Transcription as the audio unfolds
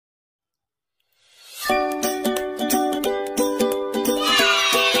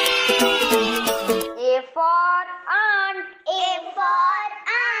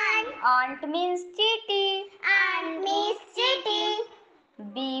Ant means cheetah. Ant means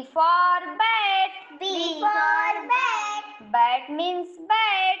cheetah. B for bat. B for bat. Bat means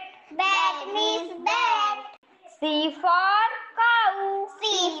bat. Bat means bat. C for cow.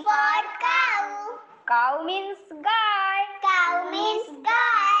 C for cow. Cow means guy. Cow means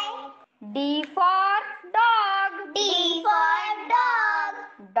guy. D for dog. D for dog.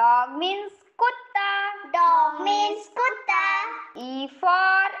 Dog means kutta. Dog means kutta. E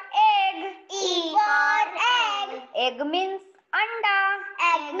for egg. E for egg. Egg means anda.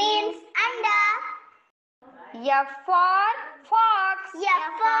 Egg means anda. F for fox. F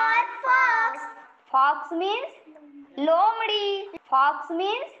for fox. Fox means lomdi. Fox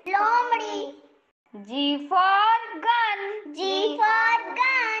means Lomdi. G for gun. G for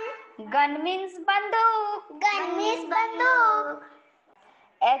gun. Gun means banduk. Gun means banduk.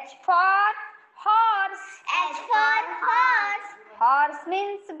 H for horse. H for horse. Horse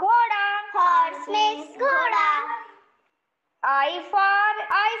means ghoda. Horse means ghoda. I for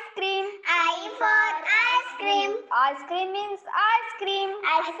ice cream. I for ice cream. Ice cream means ice cream.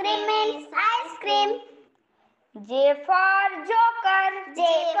 Ice cream means ice cream. J for joker. J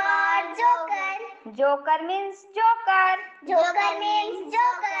for joker. Joker means joker. Joker means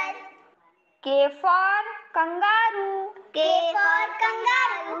joker. K for kangaroo. K for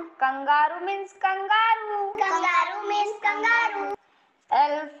kangaroo. Kangaroo means kangaroo. Kangaroo means kangaroo.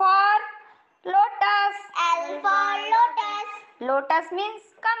 L for lotus. L for lotus. Lotus means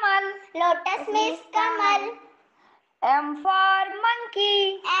kamal. Lotus means kamal. M for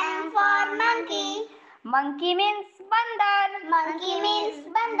monkey. M for monkey. Monkey means bandar. Monkey means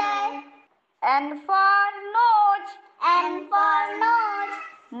bandar. N for nose. N for nose.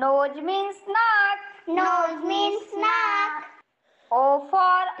 Nose means naak. Nose means naak. O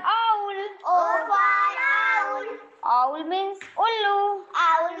for owl. O for owl. Owl means ullu.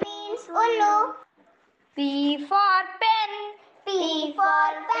 Owl means ullu. P for pen. P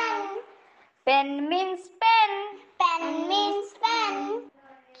for pen. Pen means pen. Pen means pen.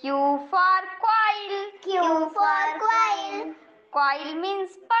 Q for quail. Q for quail. Quail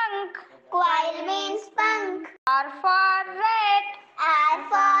means punk. Quail means punk. R for rat. R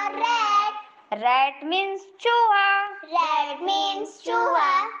for rat. Rat means chuha. Rat means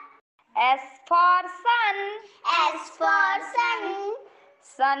chuha. S for sun. S for sun.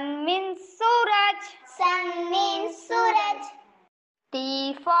 Sun means suraj. Sun means suraj.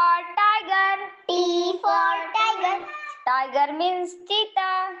 T for tiger. T for tiger. Tiger means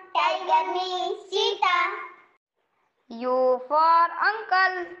cheetah. Tiger means cheetah. U for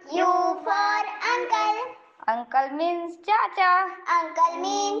uncle. U for uncle. Uncle means chacha. Uncle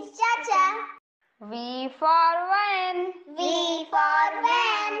means chacha. V for van. V for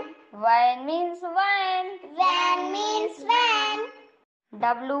van. Van means van. Van means van.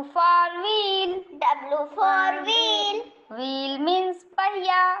 W for wheel. W for wheel. Wheel means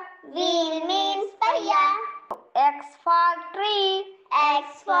पहिया. Wheel means पहिया. X for tree.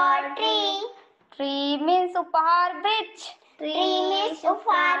 X for tree. Tree means उपहार वृक्ष. Tree means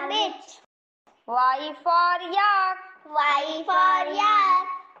उपहार वृक्ष. Y for yak. Y for yak.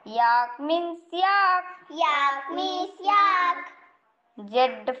 Yak means yak. Yak means yak.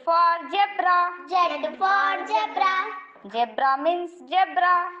 Z for zebra. Z for zebra. Zebra means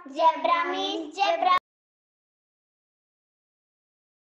zebra. Zebra means zebra.